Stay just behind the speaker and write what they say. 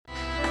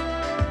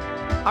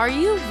Are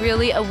you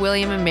really a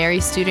William and Mary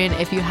student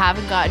if you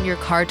haven't gotten your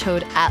car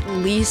towed at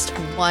least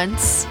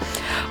once?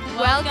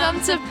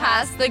 Welcome to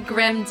Past the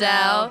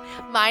Grimdale.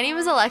 My name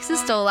is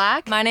Alexis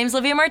Dolak. My name's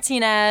Livia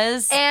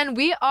Martinez. And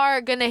we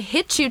are going to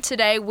hit you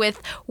today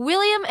with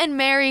William and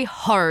Mary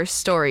horror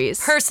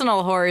stories.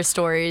 Personal horror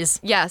stories.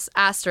 Yes,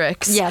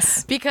 asterisks.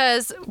 Yes.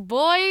 Because,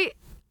 boy,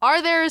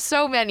 are there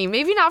so many.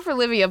 Maybe not for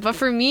Livia, but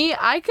for me,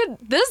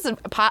 this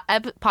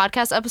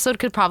podcast episode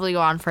could probably go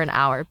on for an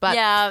hour. But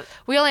yeah,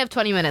 we only have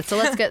 20 minutes, so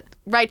let's get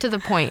right to the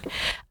point.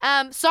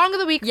 Song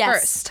of the week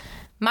first.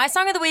 My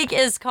song of the week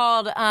is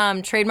called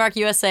Trademark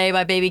USA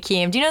by Baby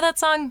Keem. Do you know that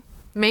song?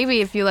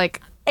 Maybe if you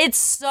It's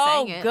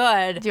so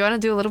good. Do you want to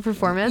do a little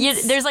performance?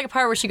 There's a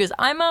part where she goes,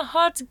 I'm a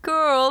hot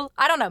girl.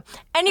 I don't know.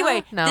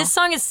 Anyway, This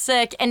song is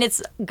sick, and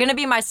it's going to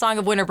be my song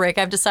of winter break.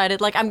 I've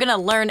decided. I'm going to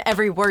learn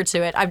every word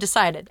to it. I've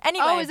decided.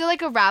 Anyway. Oh, is it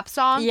like a rap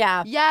song?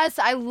 Yeah. Yes,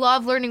 I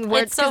love learning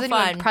words. It's so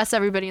fun. You impress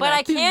everybody. But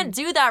I can't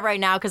do that right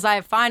now because I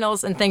have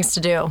finals and things to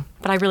do.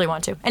 But I really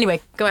want to.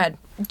 Anyway, go ahead.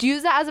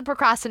 Use that as a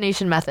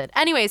procrastination method.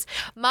 Anyways,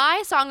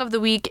 my song of the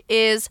week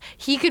is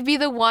He Could Be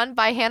the One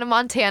by Hannah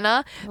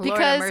Montana.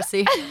 Lord have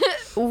mercy.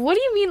 What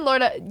do you mean,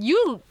 Lord?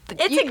 It's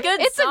a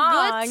good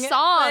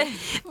song.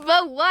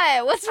 But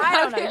what? What's wrong? I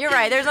don't know. You're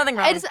right. There's nothing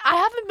wrong. I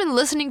haven't been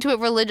listening to it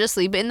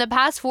religiously, but in the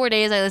past 4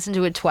 days, I listened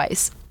to it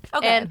twice.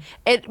 Okay. And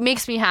it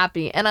makes me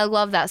happy, and I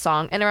love that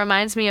song. And it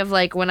reminds me of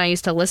when I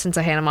used to listen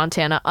to Hannah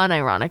Montana,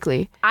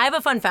 unironically. I have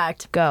a fun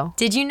fact. Go.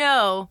 Did you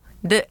know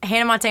that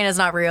Hannah Montana is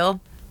not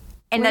real?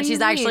 And that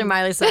she's actually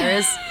Miley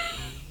Cyrus.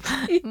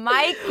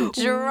 Mic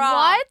drop.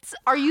 What?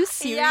 Are you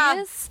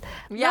serious?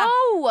 Yeah.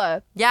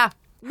 No. Yeah.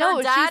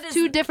 No, she's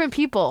two different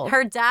people.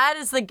 Her dad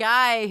is the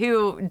guy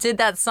who did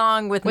that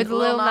song with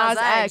Lil Nas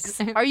X.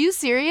 Are you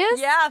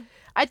serious? Yeah.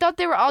 I thought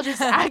they were all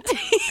just acting.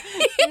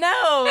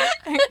 No.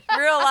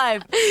 Real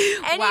life.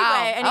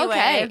 Anyway.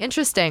 Okay,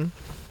 interesting.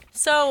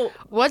 So,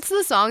 what's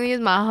the song? Is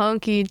My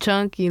Hunky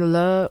Chunky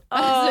Love.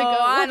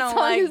 I don't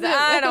like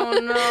that. I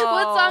don't know.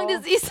 What song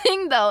does he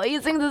sing, though?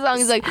 He sings the song.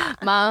 He's like,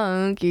 My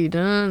Hunky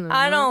Dun.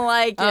 I don't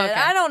like it. Okay.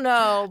 I don't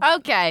know.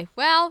 Okay,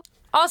 well.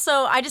 Also,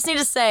 I just need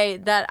to say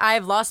that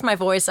I've lost my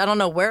voice. I don't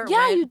know where it went.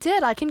 Yeah, you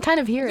did. I can kind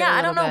of hear it. Yeah,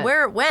 I don't know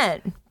where it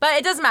went. But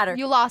it doesn't matter.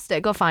 You lost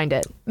it. Go find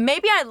it.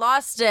 Maybe I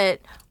lost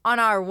it on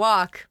our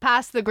walk.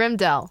 Past the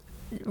Grimdale.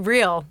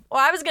 Real. Well,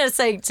 I was going to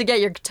say to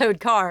get your towed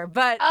car,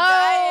 but... Is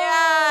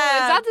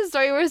that the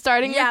story we're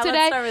starting with today? Yeah,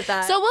 let's start with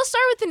that. So we'll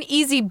start with an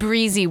easy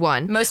breezy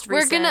one. Most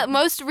recent.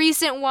 Most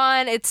recent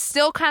one. It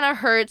still kind of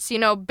hurts.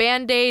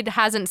 Band-Aid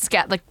hasn't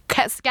scab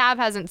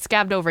hasn't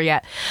scabbed over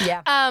yet.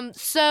 Yeah.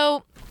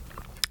 So...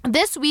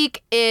 This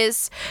week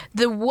is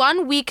the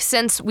 1 week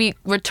since we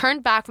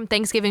returned back from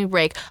Thanksgiving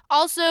break.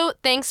 Also,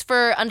 thanks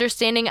for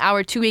understanding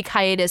our 2-week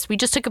hiatus. We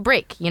just took a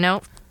break,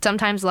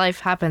 Sometimes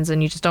life happens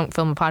and you just don't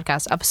film a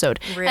podcast episode.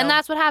 Real. And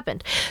that's what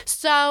happened.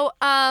 So,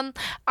 I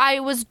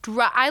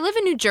live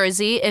in New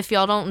Jersey, if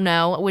y'all don't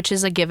know, which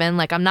is a given.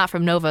 I'm not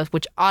from Nova,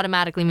 which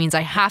automatically means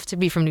I have to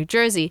be from New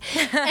Jersey.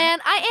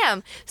 And I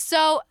am.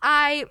 So,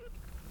 I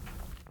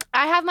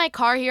have my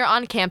car here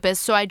on campus,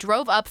 so I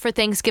drove up for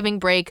Thanksgiving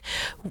break.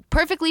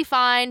 Perfectly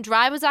fine.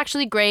 Drive was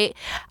actually great.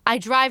 I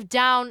drive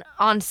down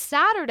on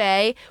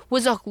Saturday.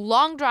 Was a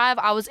long drive.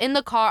 I was in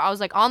the car. I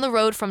was on the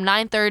road from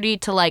 9:30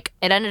 to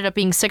it ended up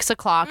being 6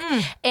 o'clock.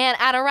 And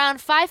at around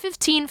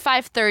 5:15,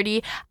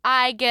 5:30,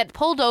 I get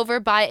pulled over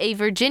by a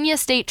Virginia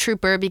state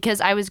trooper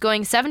because I was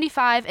going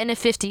 75 in a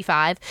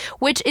 55,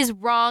 which is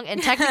wrong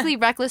and technically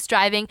reckless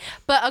driving.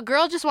 But a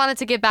girl just wanted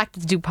to get back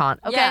to DuPont.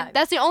 Okay, yeah.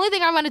 That's the only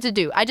thing I wanted to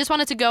do. I just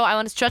wanted to go. I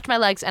wanted to stretch my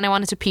legs and I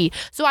wanted to pee.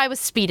 So I was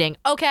speeding.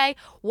 Okay,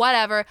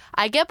 whatever.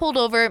 I get pulled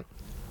over.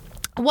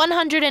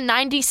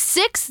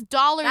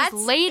 $196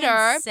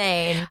 later.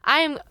 Insane.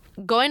 I'm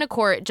going to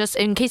court, just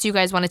in case you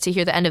guys wanted to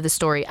hear the end of the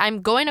story.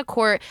 I'm going to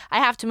court. I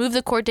have to move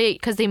the court date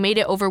because they made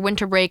it over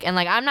winter break. And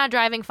I'm not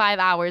driving 5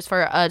 hours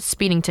for a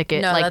speeding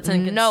ticket. No,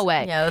 no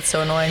way. Yeah, that's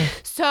so annoying.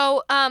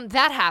 So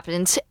that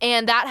happened.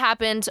 And that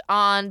happened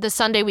on the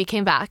Sunday we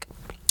came back.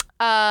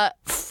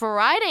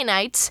 Friday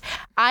night,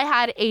 I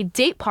had a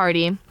date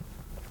party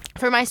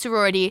for my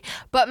sorority,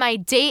 but my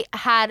date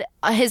had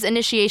his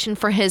initiation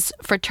for his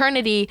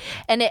fraternity,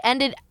 and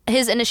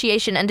his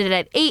initiation ended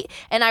at 8,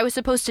 and I was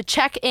supposed to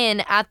check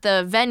in at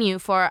the venue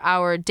for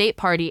our date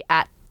party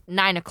at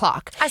 9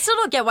 o'clock. I still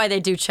don't get why they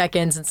do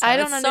check-ins and stuff. I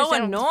don't understand. So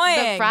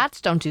annoying. The frats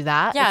don't do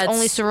that. Yeah, it's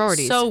only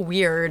sororities. So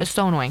weird. It's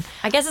so annoying.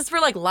 I guess it's for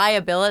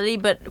liability,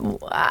 but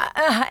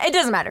it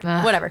doesn't matter.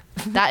 Whatever.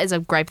 That is a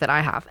gripe that I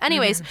have.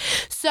 Anyways,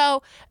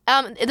 so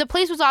the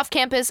place was off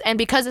campus, and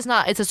because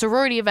it's a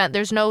sorority event,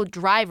 there's no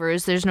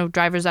drivers. There's no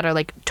drivers that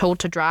are told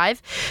to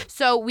drive.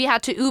 So we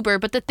had to Uber.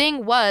 But the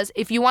thing was,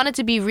 if you wanted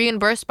to be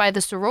reimbursed by the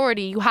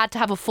sorority, you had to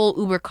have a full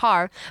Uber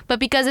car. But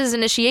because his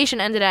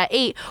initiation ended at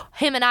 8,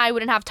 him and I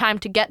wouldn't have time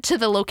to get to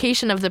the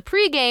location of the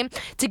pregame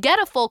to get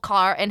a full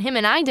car, and him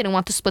and I didn't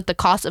want to split the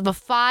cost of a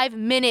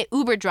 5-minute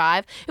Uber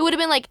drive. It would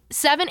have been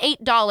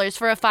 $7-8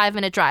 for a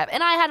 5-minute drive,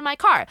 and I had my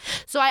car.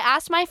 So I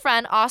asked my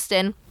friend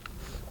Austin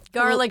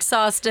Garlic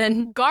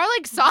Sawston.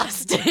 Garlic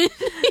Sawston.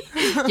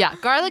 Yeah,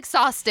 Garlic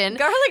Sawston.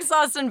 Garlic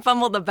Sawston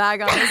fumbled the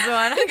bag on this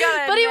one.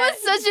 But he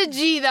was such a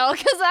G, though,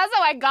 because that's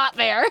how I got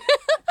there.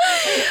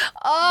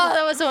 Oh,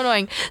 that was so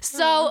annoying.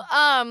 So,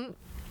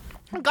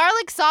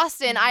 Garlic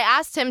Sawston, I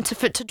asked him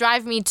to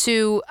drive me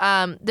to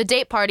the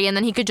date party, and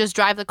then he could just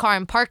drive the car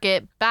and park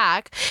it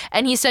back.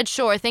 And he said,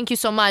 sure, thank you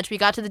so much. We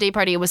got to the date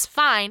party. It was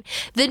fine.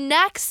 The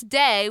next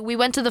day, we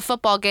went to the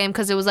football game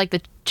because it was like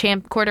the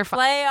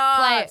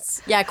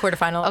playoffs. Yeah,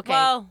 quarterfinal. Okay.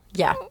 Well,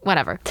 yeah.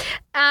 Whatever.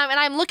 And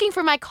I'm looking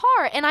for my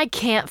car, and I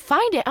can't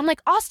find it. I'm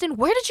like, Austin,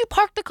 where did you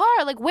park the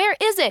car? Like, where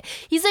is it?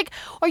 He's like,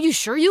 are you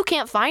sure you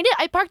can't find it?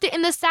 I parked it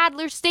in the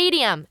Sadler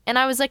Stadium. And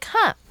I was like,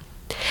 huh.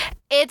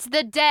 It's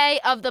the day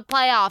of the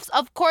playoffs.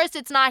 Of course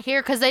it's not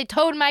here because they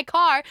towed my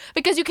car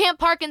because you can't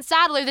park in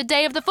Sadler the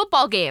day of the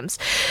football games.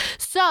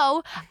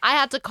 So I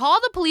had to call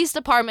the police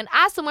department,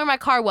 ask them where my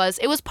car was.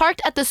 It was parked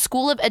at the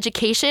School of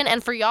Education.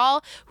 And for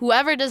y'all,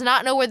 whoever does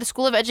not know where the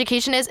School of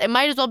Education is, it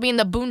might as well be in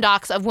the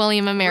boondocks of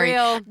William and Mary.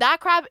 Real. That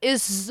crap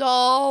is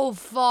so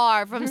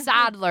far from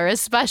Sadler,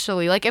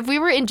 especially. Like if we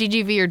were in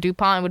GGV or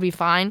DuPont, it would be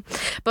fine.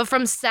 But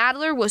from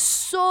Sadler was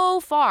so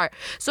far.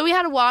 So we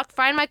had to walk,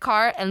 find my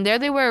car, and there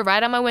they were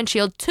right on my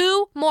windshield.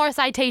 2 more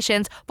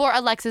citations for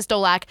Alexis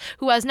Dolak,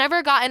 who has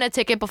never gotten a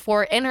ticket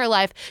before in her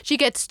life. She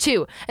gets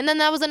 2. And then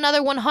that was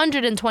another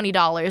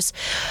 $120.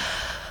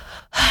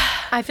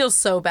 I feel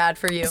so bad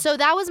for you. So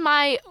that was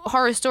my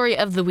horror story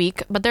of the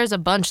week, but there's a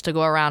bunch to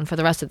go around for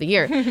the rest of the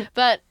year.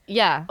 But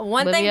yeah.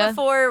 One Olivia? thing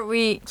before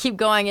we keep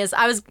going is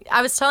I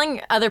was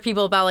telling other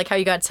people about like how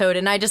you got towed,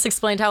 and I just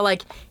explained how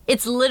like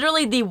it's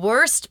literally the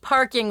worst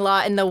parking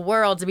lot in the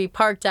world to be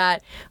parked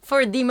at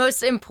for the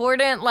most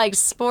important like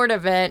sport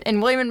event in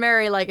William and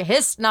Mary, like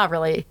not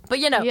really, but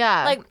you know,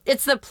 Yeah. like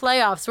it's the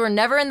playoffs. We're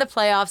never in the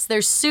playoffs.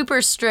 They're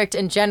super strict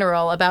in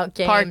general about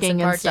games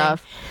Parking and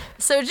stuff.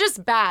 So it's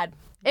just bad.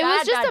 It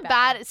was just a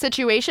bad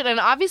situation, and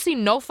obviously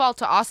no fault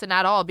to Austin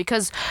at all,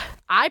 because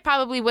I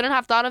probably wouldn't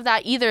have thought of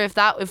that either if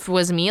it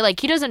was me. Like,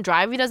 he doesn't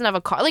drive, he doesn't have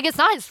a car. Like, it's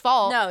not his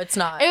fault. No, it's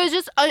not. It was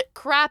just a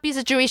crappy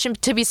situation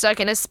to be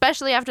stuck in,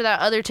 especially after that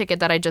other ticket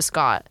that I just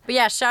got. But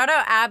yeah, shout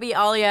out Abby,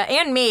 Alia,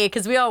 and me,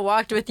 because we all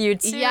walked with you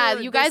too. Yeah,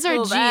 you guys are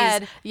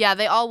G's. Yeah,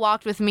 they all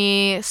walked with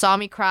me, saw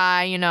me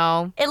cry, you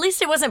know. At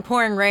least it wasn't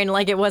pouring rain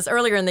like it was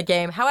earlier in the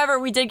game. However,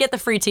 we did get the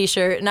free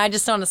t-shirt, and I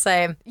just want to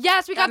say...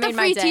 Yes, we got the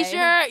free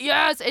t-shirt.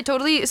 Yes, it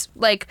totally,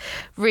 like,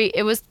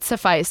 it was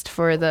sufficed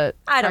for the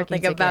I don't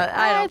think ticket. about it.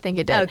 I think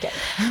it did. Okay.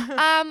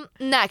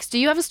 Next, do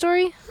you have a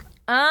story?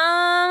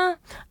 I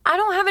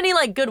don't have any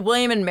like good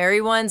William and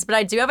Mary ones, but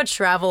I do have a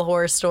travel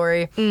horror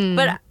story.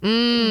 But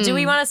do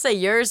we want to say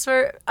yours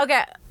for?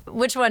 Okay,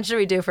 which one should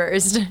we do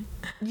first?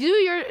 Do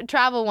your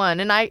travel one,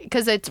 and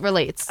because it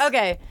relates.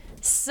 Okay,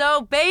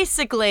 so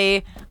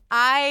basically,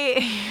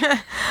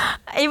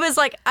 it was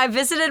like I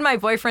visited my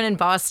boyfriend in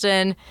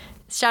Boston.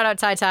 Shout out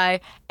Tai Tai,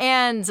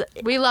 and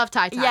We love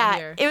Tai Tai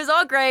here. it was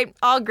all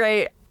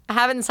great,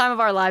 having the time of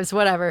our lives,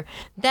 whatever.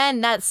 Then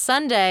that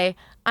Sunday,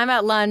 I'm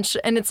at lunch,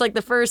 and it's like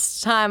the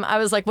first time I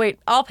was like, wait,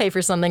 I'll pay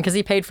for something, because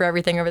he paid for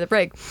everything over the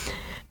break.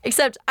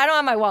 Except I don't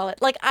have my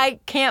wallet. Like, I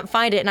can't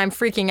find it, and I'm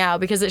freaking out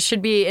because it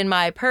should be in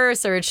my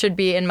purse or it should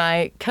be in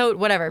my coat,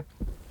 whatever.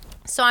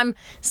 So I'm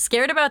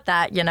scared about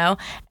that, you know,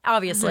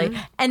 obviously.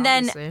 And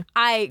then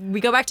we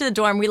go back to the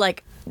dorm. We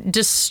like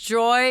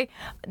destroy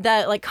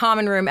that like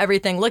common room,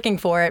 everything, looking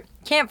for it.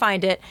 Can't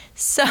find it.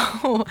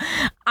 So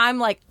I'm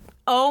like,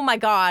 oh my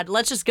God,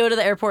 let's just go to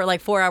the airport like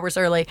 4 hours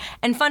early.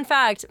 And fun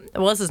fact,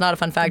 well, this is not a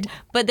fun fact,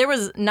 but there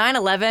was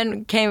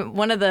 9/11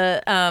 one of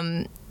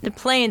the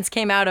planes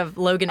came out of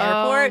Logan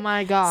Airport. Oh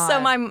my God.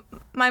 So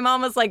my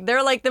mom was like,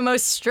 they're like the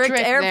most strict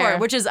airport, there.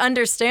 which is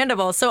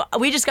understandable. So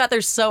we just got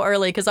there so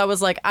early because I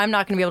was like, I'm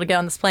not going to be able to get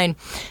on this plane.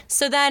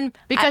 So then...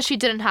 Because she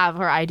didn't have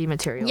her ID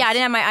materials. Yeah, I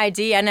didn't have my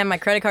ID. I didn't have my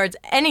credit cards,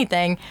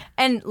 anything.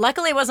 And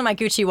luckily it wasn't my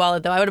Gucci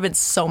wallet, though. I would have been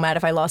so mad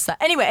if I lost that.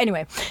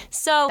 Anyway.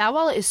 So... That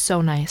wallet is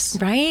so nice.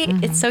 Right?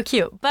 It's so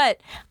cute.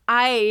 But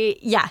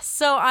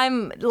so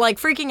I'm like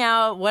freaking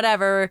out,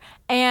 whatever.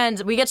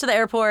 And we get to the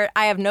airport.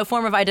 I have no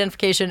form of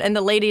identification. And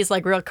the lady's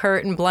like real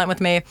curt and blunt with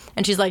me.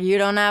 And she's like, you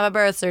don't have a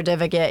birth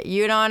certificate.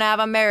 You don't have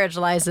a marriage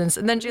license.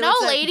 And then she No,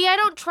 lady, I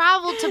don't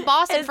travel to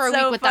Boston for a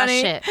week with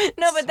funny. that shit.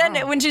 No, but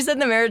then when she said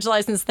the marriage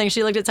license thing,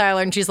 she looked at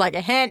Tyler and she's like,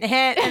 a hint.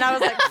 And I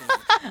was like,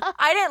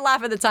 I didn't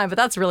laugh at the time, but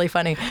that's really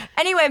funny.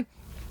 Anyway.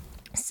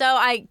 So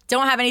I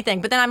don't have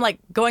anything, but then I'm like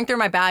going through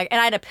my bag and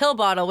I had a pill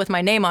bottle with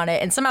my name on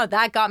it, and somehow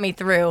that got me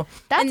through.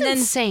 That's and then,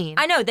 insane.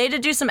 I know, they had to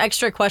do some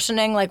extra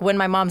questioning, like when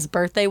my mom's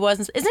birthday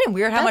was. Isn't it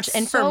weird how much That's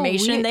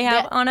information so weird. they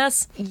have on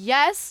us?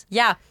 Yes.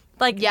 Yeah.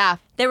 Like, Yeah.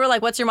 They were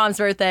like, what's your mom's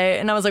birthday?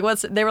 And I was like,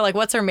 they were like,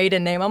 what's her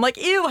maiden name? I'm like,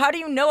 ew, how do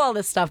you know all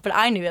this stuff? But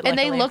I knew it, And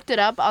they luckily. looked it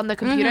up on the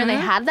computer and they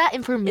had that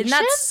information? And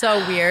that's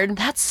so weird.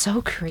 That's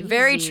so crazy.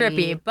 Very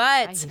trippy.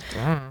 But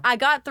I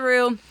got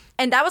through.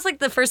 And that was like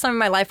the first time in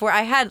my life where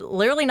I had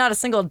literally not a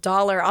single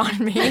dollar on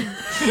me.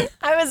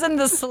 I was in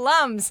the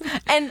slums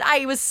and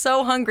I was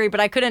so hungry, but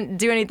I couldn't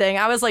do anything.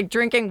 I was like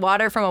drinking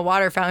water from a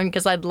water fountain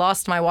because I'd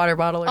lost my water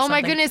bottle or Oh something.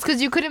 my goodness,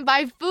 because you couldn't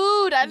buy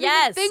food. I didn't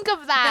even think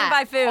of that. Couldn't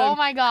buy food. Oh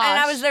my gosh. And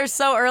I was there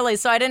so early,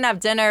 so I didn't have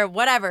dinner,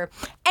 whatever.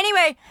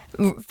 Anyway,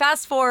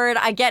 fast forward,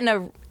 I get in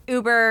a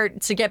Uber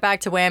to get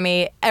back to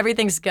Whammy.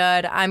 Everything's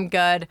good. I'm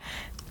good.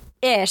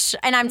 Ish.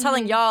 And I'm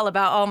telling y'all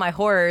about all my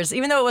horrors.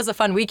 Even though it was a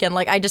fun weekend,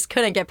 like I just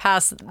couldn't get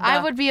past I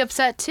would be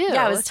upset too.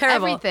 Yeah, it was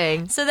terrible.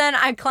 Everything. So then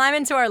I climb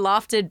into our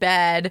lofted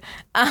bed.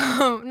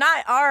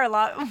 Not our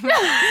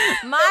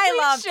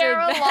my Share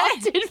a lofted bed.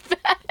 lofted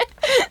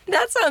bed.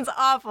 That sounds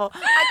awful.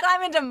 I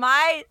climb into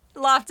my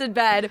lofted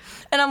bed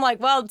and I'm like,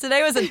 well,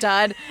 today was a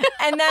dud.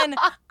 And then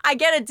I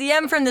get a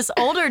DM from this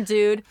older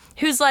dude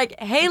who's like,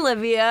 hey,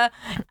 Livia,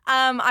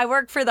 I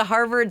work for the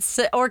Harvard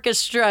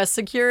Orchestra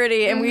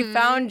security and we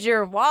found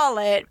your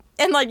wallet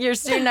and like your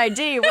student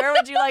ID. Where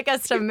would you like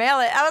us to mail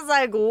it? I was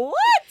like,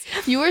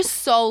 what? You were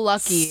so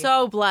lucky.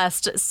 So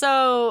blessed.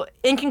 So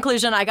in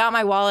conclusion, I got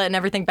my wallet and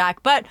everything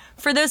back. But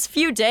for those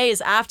few days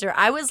after,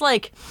 I was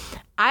like,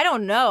 I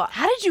don't know.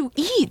 How did you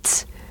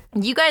eat?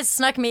 You guys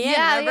snuck me in,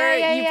 Yeah, remember?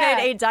 yeah, You yeah.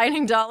 paid $8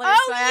 dining dollars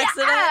by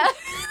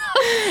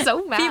accident.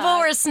 So mad. People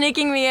were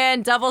sneaking me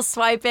in, double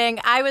swiping.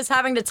 I was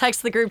having to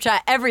text the group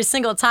chat every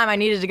single time I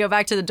needed to go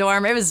back to the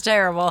dorm. It was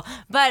terrible.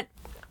 But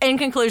in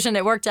conclusion,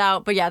 it worked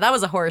out. But yeah, that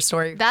was a horror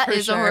story. That for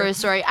is sure. a horror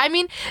story. I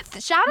mean,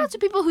 shout out to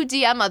people who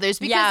DM others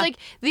because, Yeah. like,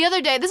 the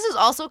other day, this is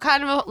also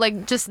kind of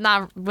like just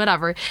not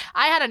whatever.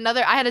 I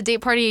had a date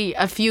party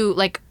a few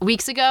like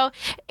weeks ago,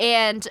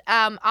 and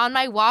on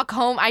my walk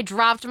home, I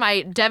dropped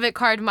my debit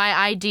card, my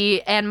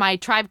ID, and my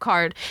Tribe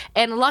card,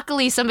 and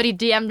luckily somebody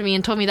DM'd me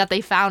and told me that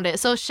they found it.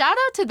 So shout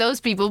out to those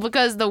people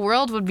because the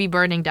world would be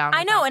burning down.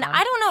 I know, without and them.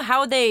 I don't know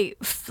how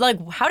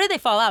how did they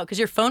fall out? Because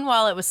your phone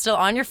wallet was still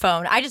on your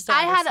phone. I just don't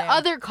I had understand.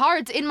 other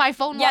cards in my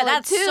phone Yeah, wallet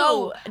that's too,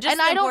 so- just and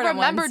the I don't important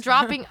remember ones.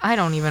 dropping. I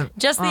don't even.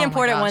 Just the Oh my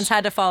important gosh. ones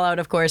had to fall out,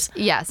 of course.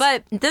 Yes.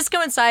 But this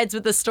coincides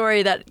with the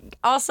story that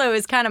also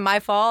is kind of my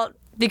fault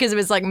because it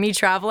was like me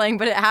traveling,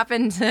 but it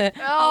happened to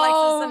Alexis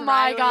Oh and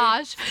my Riley.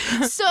 gosh.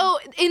 So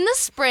in the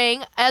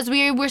spring, as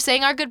we were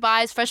saying our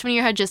goodbyes, freshman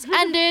year had just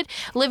ended,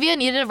 Livia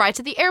needed a ride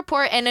to the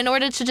airport. And in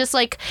order to just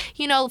like,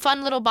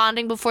 fun little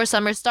bonding before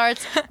summer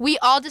starts, we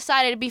all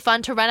decided it'd be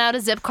fun to rent out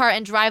a zip car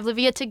and drive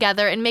Livia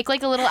together and make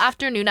like a little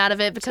afternoon out of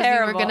it because we were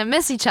Terrible. going to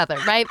miss each other,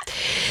 right?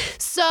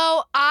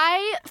 So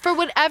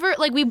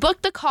we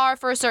booked the car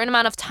for a certain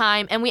amount of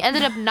time and we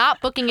ended up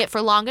not booking it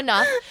for long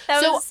enough.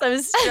 That so was so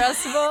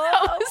stressful.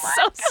 That was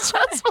so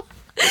stressful.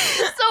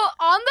 So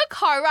on the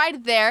car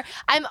ride there,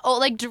 I'm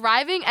like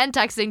driving and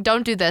texting.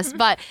 Don't do this,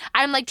 but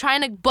I'm like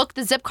trying to book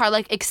the zip car,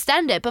 like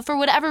extend it. But for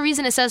whatever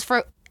reason, it says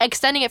for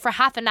extending it for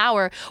half an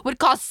hour would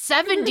cost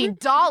 $70. And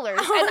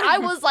I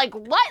was like,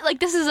 what? Like,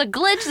 this is a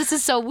glitch. This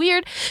is so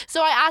weird.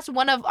 So I asked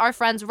one of our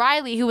friends,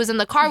 Riley, who was in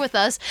the car with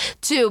us,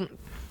 to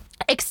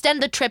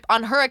extend the trip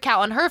on her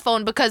account on her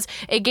phone because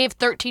it gave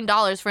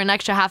 $13 for an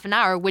extra half an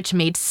hour, which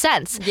made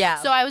sense. Yeah.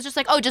 So I was just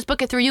like, oh, just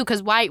book it through you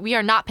because why we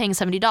are not paying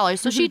 $70.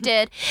 So she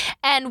did.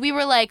 And we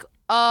were like,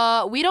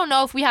 we don't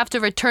know if we have to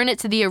return it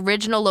to the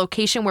original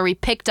location where we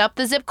picked up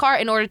the zip car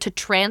in order to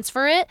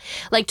transfer it,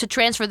 like to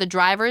transfer the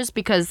drivers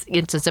because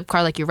it's a zip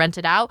car like you rent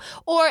it out,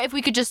 or if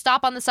we could just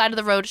stop on the side of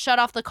the road, shut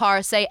off the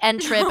car, say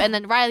end trip, and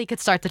then Riley could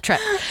start the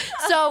trip.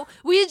 So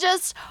we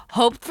just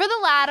hoped for the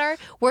latter.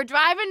 We're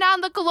driving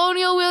down the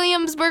Colonial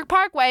Williamsburg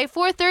Parkway,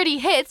 4:30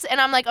 hits, and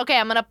I'm like, okay,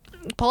 I'm gonna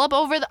pull up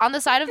over on the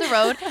side of the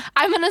road.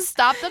 I'm gonna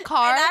stop the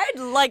car. And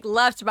I'd like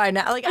left by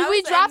now. Like I We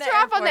was in dropped the her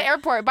off on the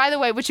airport, by the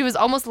way, but she was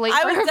almost late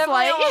I for was her definitely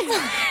flight.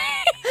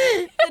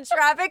 The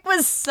traffic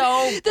was so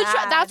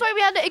bad. That's why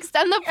we had to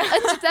extend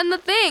the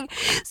thing.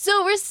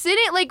 So we're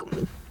sitting like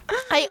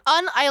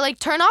I like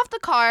turn off the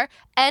car,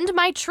 end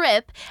my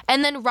trip,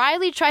 and then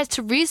Riley tries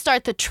to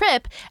restart the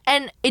trip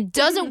and it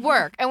doesn't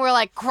work. And we're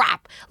like,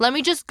 crap, let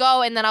me just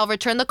go and then I'll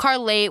return the car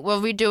late.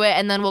 We'll redo it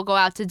and then we'll go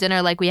out to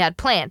dinner like we had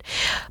planned.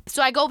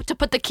 So I go to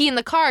put the key in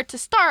the car to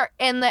start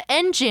and the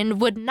engine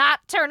would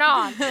not turn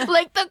on.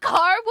 Like the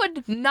car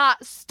would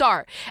not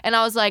start. And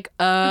I was like,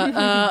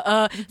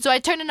 So I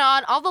turn it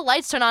on, all the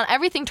lights turn on,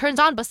 everything turns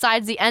on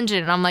besides the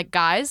engine. And I'm like,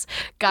 guys,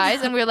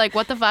 and we were like,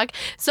 what the fuck?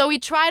 So we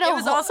tried to It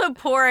was also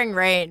pouring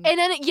rain. and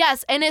then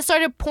it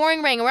started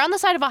pouring rain. We're on the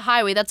side of a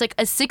highway that's like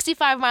a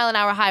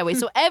 65-mile-an-hour highway.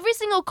 So every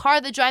single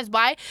car that drives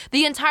by,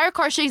 the entire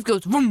car shakes,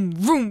 goes vroom,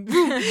 vroom,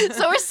 vroom.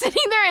 So we're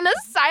sitting there in a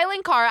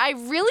silent car. I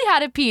really had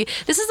to pee.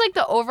 This is like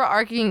the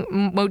overarching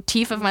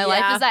motif of my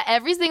life is that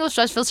every single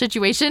stressful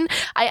situation,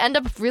 I end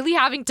up really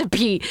having to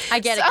pee. I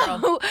get it, girl.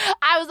 So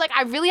I was like,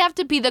 I really have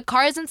to pee. The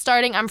car isn't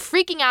starting. I'm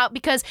freaking out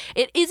because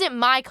it isn't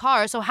my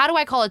car. So how do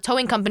I call a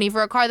towing company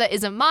for a car that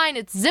isn't mine?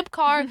 It's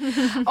Zipcar.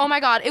 Oh my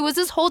God. It was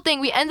this whole thing.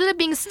 We ended up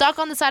being stuck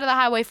on the side of the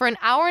highway for an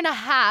hour and a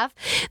half.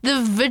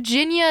 The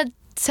Virginia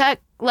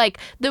Tech, like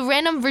the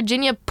random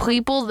Virginia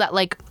people that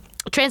like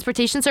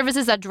transportation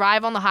services that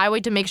drive on the highway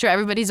to make sure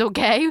everybody's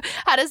okay.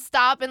 Had to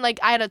stop and like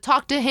I had to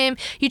talk to him.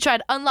 He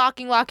tried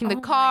locking the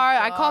car.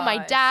 I called my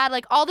dad.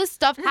 Like all this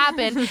stuff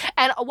happened.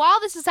 And while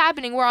this is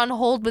happening, we're on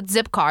hold with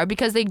Zipcar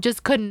because they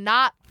just could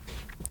not.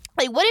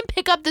 They wouldn't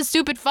pick up the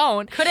stupid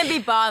phone. Couldn't be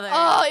bothered.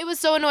 Oh, it was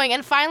so annoying.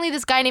 And finally,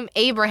 this guy named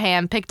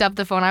Abraham picked up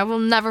the phone. I will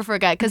never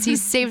forget because he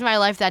saved my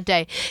life that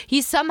day.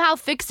 He somehow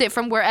fixed it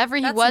from wherever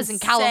he was insane. in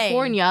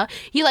California.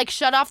 He like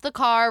shut off the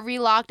car,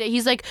 relocked it.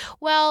 He's like,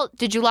 well,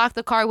 did you lock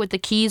the car with the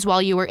keys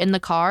while you were in the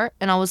car?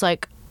 And I was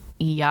like,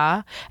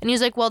 yeah. And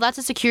he's like, well, that's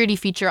a security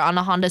feature on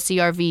a Honda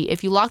CRV.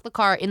 If you lock the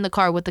car in the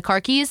car with the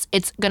car keys,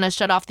 it's gonna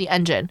shut off the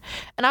engine.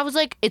 And I was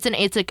like, it's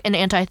like an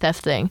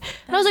anti-theft thing.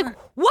 And I was like,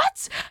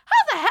 what?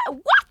 How the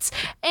heck? What?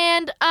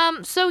 And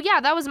so yeah,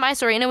 that was my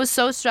story, and it was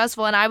so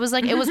stressful. And I was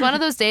like, it was one of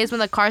those days when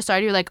the car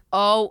started, you're like,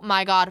 oh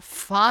my god,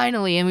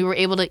 finally, and we were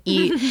able to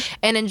eat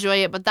and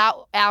enjoy it. But that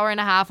hour and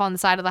a half on the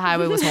side of the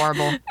highway was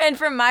horrible. And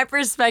from my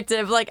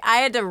perspective, like I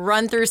had to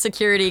run through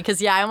security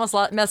because I almost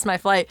missed my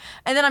flight.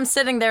 And then I'm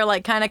sitting there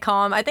like kind of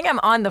calm. I think I'm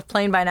on the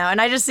plane by now, and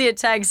I just see a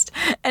text,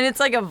 and it's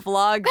like a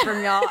vlog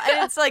from y'all,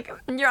 and it's like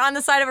you're on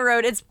the side of a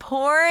road. It's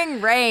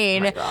pouring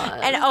rain,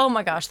 and oh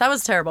my gosh, that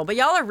was terrible. But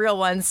y'all are real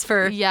ones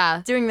for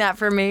doing that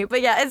for me.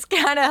 But yeah, it's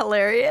kind of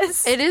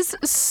hilarious. It is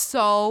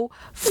so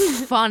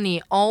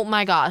funny. Oh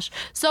my gosh.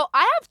 So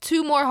I have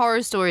 2 more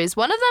horror stories.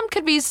 One of them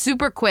could be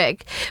super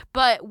quick,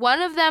 but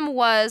one of them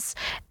was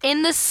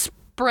in the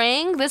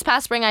this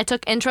past spring, I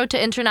took Intro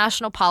to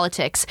International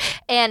Politics,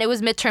 and it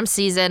was midterm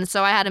season.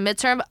 So I had a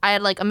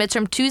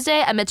midterm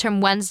Tuesday, a midterm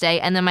Wednesday,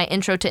 and then my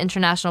Intro to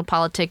International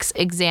Politics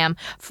exam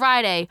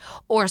Friday,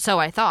 or so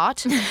I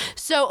thought.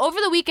 So over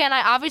the weekend,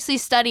 I obviously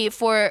study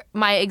for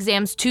my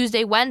exams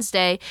Tuesday,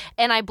 Wednesday,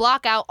 and I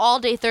block out all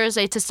day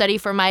Thursday to study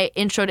for my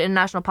Intro to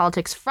International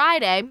Politics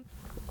Friday.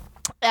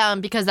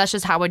 Because that's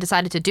just how I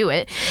decided to do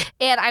it.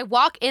 And I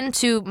walk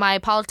into my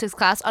politics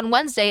class on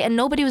Wednesday and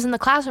nobody was in the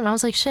classroom. I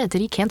was like, shit,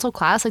 did he cancel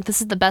class? Like,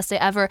 this is the best day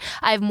ever.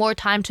 I have more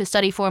time to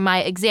study for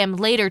my exam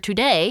later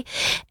today.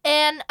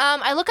 And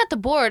I look at the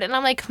board and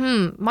I'm like,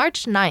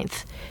 March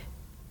 9th.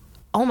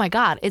 Oh my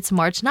God, it's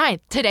March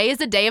 9th. Today is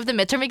the day of the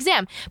midterm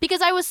exam. Because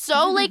I was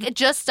so like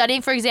just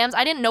studying for exams.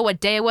 I didn't know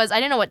what day it was. I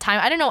didn't know what time.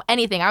 I didn't know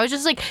anything. I was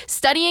just like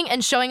studying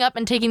and showing up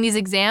and taking these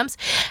exams.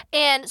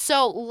 And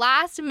so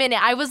last minute,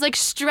 I was like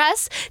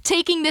stressed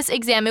taking this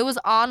exam. It was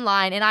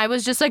online and I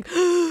was just like,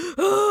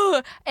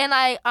 and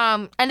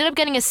I ended up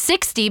getting a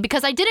 60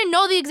 because I didn't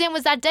know the exam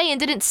was that day and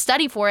didn't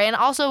study for it. And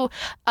also,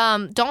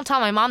 don't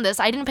tell my mom this.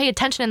 I didn't pay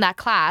attention in that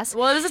class.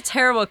 Well, it was a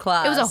terrible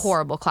class. It was a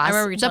horrible class. I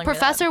remember you telling the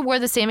professor wore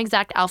the same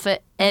exact outfit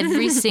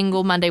every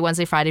single Monday,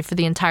 Wednesday, Friday for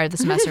the entire the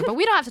semester. But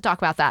we don't have to talk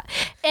about that.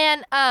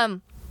 And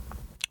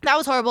that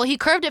was horrible. He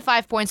curved it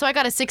 5 points, so I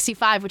got a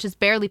 65, which is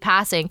barely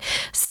passing.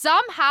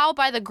 Somehow,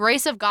 by the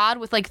grace of God,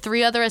 with like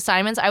 3 other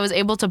assignments, I was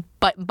able to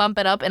bump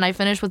it up, and I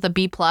finished with a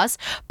B+.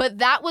 But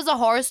that was a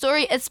horror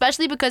story,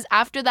 especially because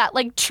after that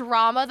like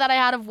trauma that I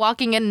had of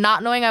walking in,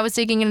 not knowing I was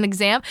taking an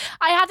exam,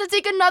 I had to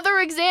take another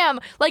exam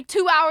like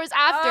 2 hours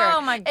after.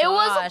 Oh my gosh. It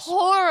was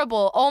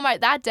horrible. Oh my,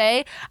 that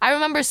day, I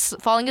remember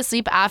falling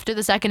asleep after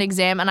the second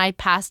exam, and I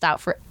passed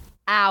out for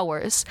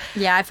hours.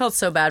 Yeah, I felt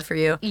so bad for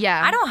you.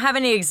 Yeah. I don't have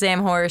any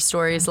exam horror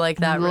stories like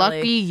that, really.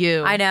 Lucky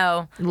you. I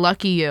know.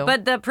 Lucky you.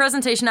 But the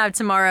presentation I have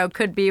tomorrow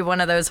could be one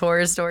of those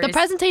horror stories. The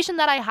presentation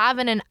that I have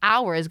in an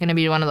hour is going to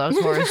be one of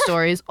those horror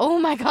stories. Oh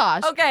my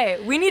gosh.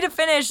 Okay, we need to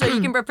finish so you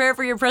can prepare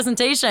for your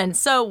presentation.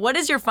 So what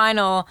is your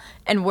final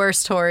and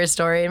worst horror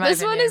story, in my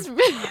opinion? This one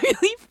is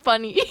really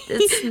funny.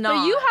 It's not.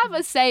 But you have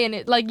a say in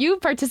it. Like, you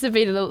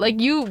participated, like,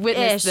 you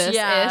witnessed this.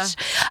 Yeah.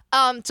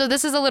 So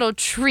this is a little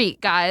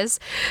treat, guys.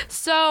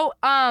 So,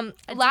 a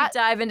deep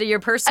dive into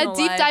your personal life.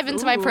 A deep dive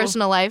into my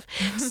personal life.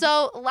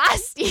 So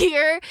last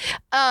year,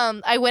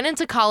 I went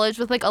into college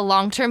with like a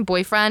long-term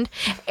boyfriend,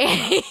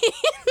 and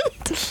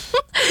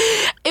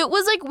it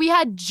was like we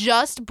had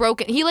just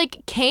broken. He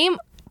like came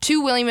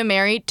to William and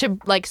Mary to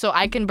like so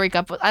I can break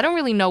up with. I don't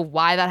really know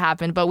why that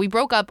happened, but we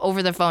broke up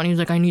over the phone. He was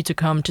like, I need to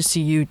come to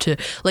see you to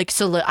like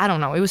I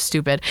don't know. It was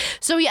stupid.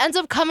 So he ends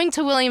up coming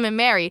to William and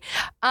Mary.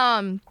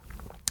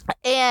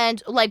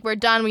 And like we're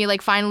done, we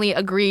like finally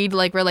agreed,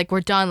 like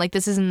we're done, like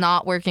this is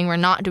not working, we're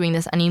not doing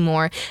this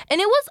anymore. And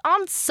it was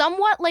on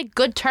somewhat like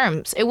good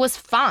terms. It was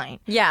fine.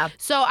 Yeah.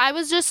 So I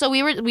was just we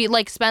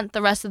spent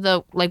the rest of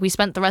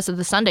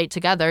the Sunday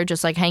together,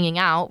 just like hanging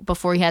out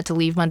before he had to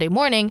leave Monday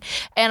morning.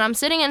 And I'm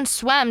sitting in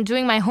SWEM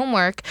doing my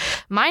homework,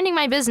 minding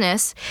my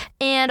business,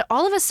 and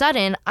all of a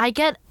sudden I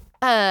get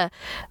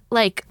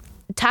like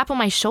tap on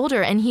my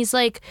shoulder, and he's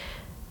like,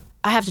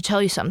 I have to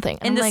tell you something.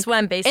 In the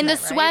SWEM basement, In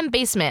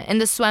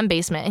the SWEM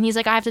basement. And he's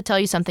like, I have to tell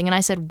you something. And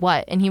I said,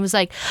 what? And he was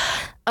like,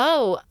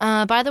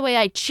 by the way,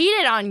 I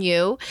cheated on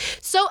you.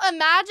 So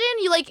imagine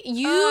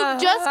you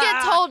just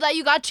get told that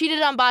you got cheated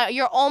on by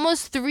your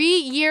almost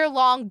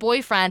 3-year-long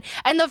boyfriend.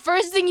 And the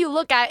first thing you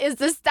look at is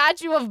the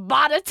statue of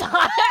Botatan.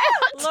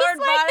 Lord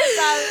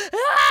Botatan.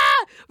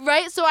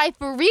 Right? So I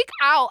freak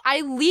out.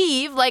 I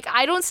leave. Like,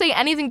 I don't say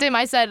anything to him.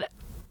 I said,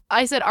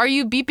 I said, "Are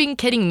you beeping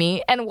kidding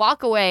me?" and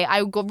walk away.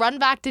 I go run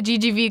back to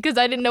GGV because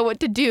I didn't know what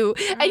to do.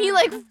 And he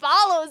like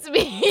follows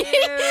me. He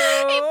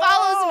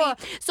follows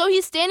me. So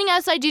he's standing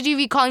outside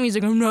GGV calling me. He's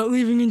like, "I'm not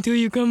leaving until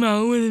you come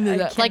out."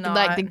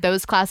 Like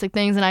those classic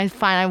things. And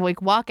I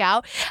like walk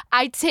out.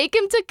 I take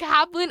him to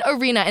Kaplan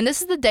Arena. And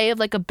this is the day of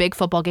like a big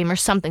football game or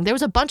something. There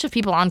was a bunch of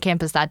people on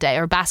campus that day,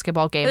 or a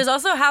basketball game. It was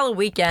also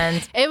Halloween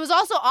weekend. It was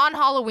also on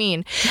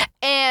Halloween.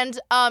 And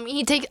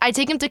I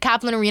take him to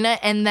Kaplan Arena,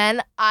 and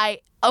then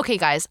okay,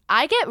 guys,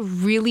 I get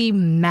really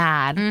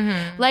mad.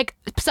 Like,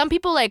 some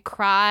people, like,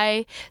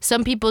 cry.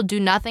 Some people do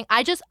nothing.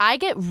 I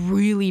get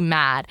really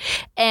mad.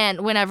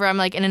 And whenever I'm,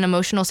 like, in an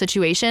emotional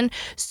situation.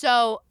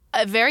 So,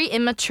 very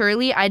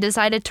immaturely, I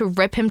decided to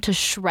rip him to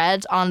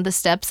shreds on the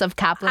steps of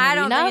Kaplan Arena. I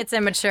don't think it's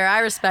immature. I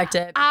respect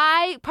it.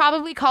 I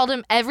probably called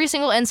him every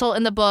single insult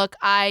in the book.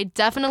 I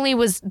definitely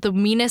was the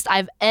meanest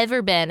I've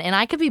ever been, and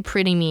I could be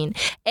pretty mean.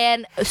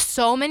 And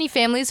so many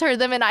families heard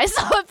them, and I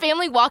saw a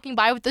family walking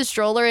by with the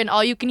stroller, and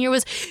all you can hear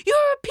was, "You're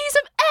a piece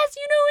of S,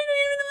 you know."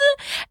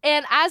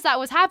 And as that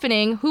was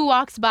happening, who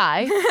walks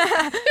by?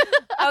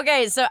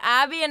 Okay, so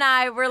Abby and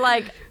I were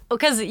like,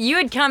 because you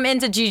had come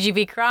into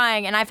GGV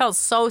crying, and I felt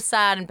so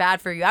sad and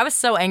bad for you. I was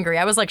so angry.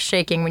 I was like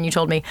shaking when you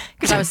told me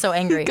because I was so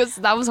angry. Because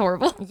that was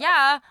horrible.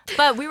 Yeah,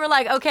 but we were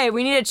like, okay,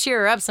 we need to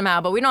cheer her up somehow,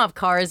 but we don't have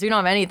cars. We don't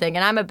have anything,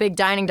 and I'm a big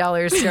Dining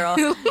Dollars girl.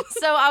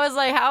 So I was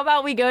like, how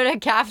about we go to a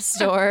Cap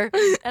store,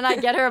 and I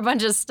get her a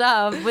bunch of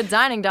stuff with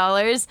Dining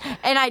Dollars,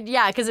 and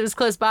because it was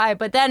close by.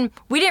 But then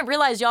we didn't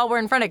realize y'all were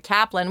in front of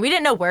Kaplan. We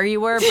didn't know where you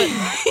were,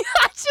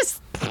 but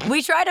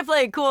we tried to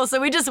play it cool, so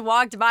we just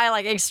walked by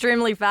like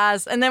extremely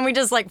fast, and then we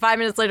just like 5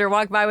 minutes later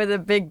walked by with a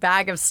big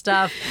bag of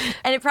stuff,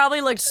 and it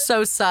probably looked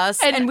so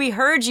sus, and we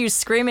heard you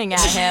screaming at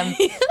him,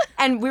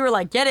 and we were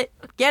like, get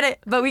it,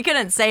 but we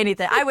couldn't say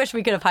anything. I wish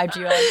we could have hyped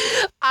you up.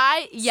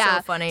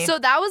 So funny. So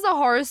that was a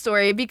horror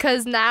story,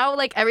 because now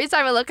like every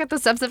time I look at the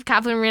steps of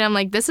Kaplan Arena, I'm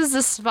like, this is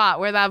the spot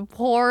where that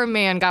poor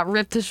man got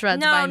ripped to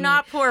shreds by me. No,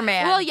 not poor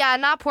man. Well, yeah,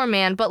 not poor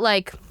man, but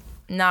like...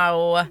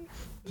 No.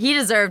 He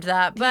deserved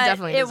that, but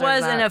it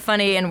was in a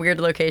funny and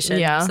weird location.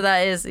 Yeah. So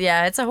that is,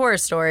 it's a horror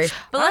story.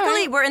 But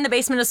luckily, we're in the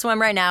basement of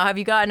Swim right now. Have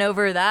you gotten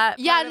over that?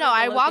 Yeah, no,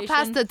 I walked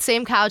past the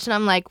same couch, and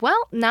I'm like,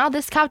 well, now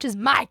this couch is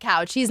my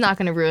couch. He's not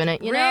going to ruin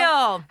it, you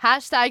know?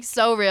 Hashtag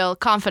so real.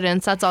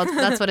 Confidence. That's all.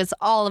 That's what it's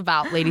all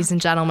about, ladies and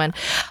gentlemen.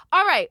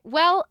 All right.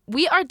 Well,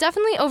 we are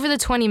definitely over the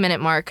 20-minute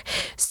mark.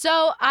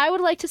 So I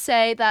would like to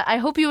say that I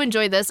hope you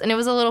enjoyed this, and it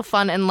was a little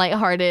fun and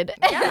lighthearted.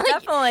 Yeah,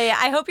 definitely.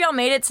 I hope y'all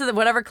made it to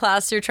whatever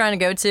class you're trying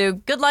to go to.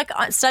 Good luck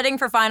studying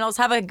for finals.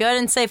 Have a good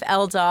and safe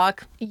LDoc.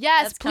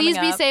 Yes, please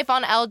be safe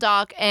on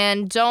LDoc,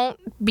 and don't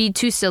be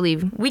too silly.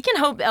 We can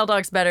hope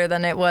LDoc's better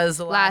than it was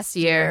last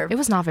year. It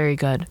was not very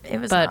good. It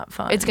was not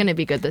fun. It's going to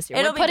be good this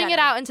year. We're putting it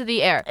out into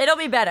the air. It'll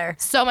be better.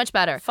 So much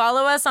better.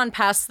 Follow us on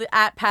Past the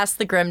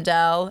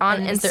Grimdell on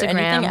Instagram. Is there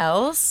anything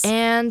else?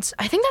 And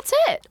I think that's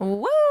it.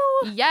 Woo!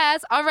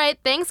 Yes. All right.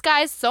 Thanks,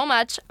 guys, so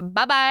much.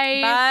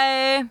 Bye-bye.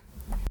 Bye.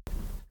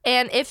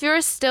 And if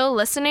you're still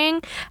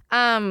listening,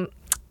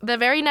 the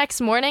very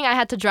next morning, I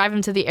had to drive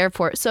him to the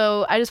airport.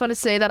 So I just want to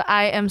say that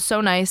I am so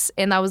nice,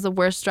 and that was the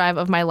worst drive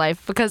of my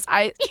life, because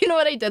you know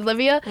what I did,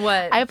 Livia?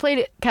 What? I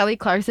played Kelly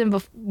Clarkson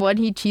When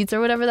He Cheats,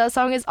 or whatever that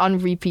song is, on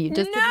repeat,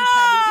 just to be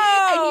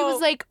petty. And he was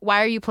like,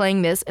 "Why are you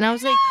playing this?" And I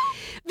was like,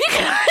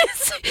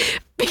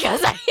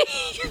 because I...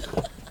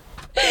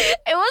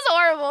 It was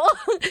horrible.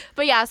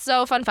 But yeah,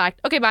 so fun fact.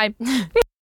 Okay, bye.